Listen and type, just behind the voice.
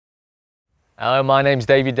Hello, my name's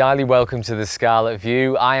Diley. Welcome to the Scarlet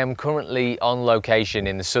View. I am currently on location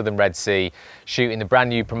in the southern Red Sea shooting the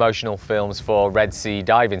brand new promotional films for Red Sea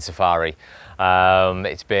Diving Safari.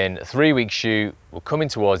 It's been a 3-week shoot, we're coming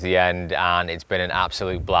towards the end and it's been an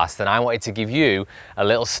absolute blast, and I wanted to give you a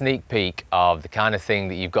little sneak peek of the kind of thing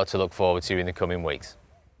that you've got to look forward to in the coming weeks.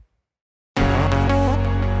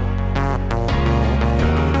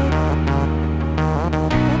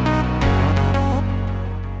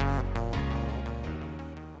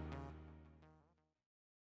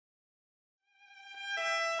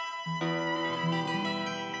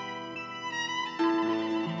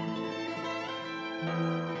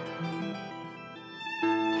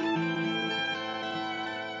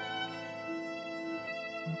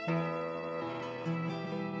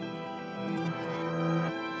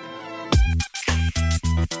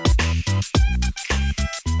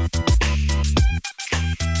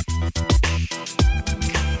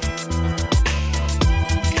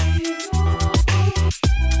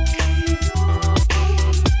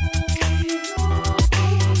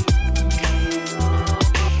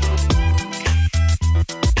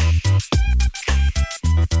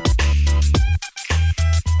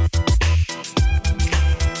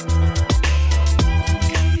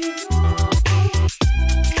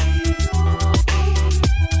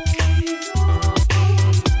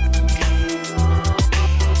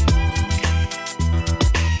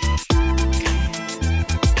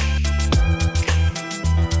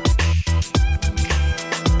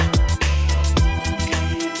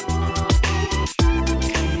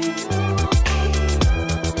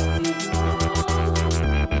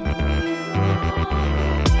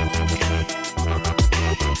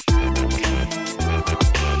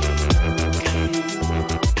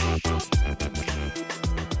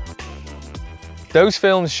 Those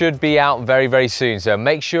films should be out very soon, so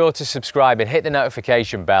make sure to subscribe and hit the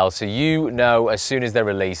notification bell so you know as soon as they're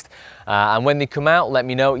released. And when they come out, let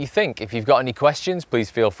me know what you think. If you've got any questions,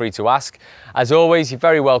 please feel free to ask. As always, you're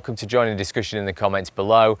very welcome to join the discussion in the comments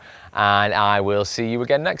below, and I will see you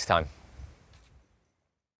again next time.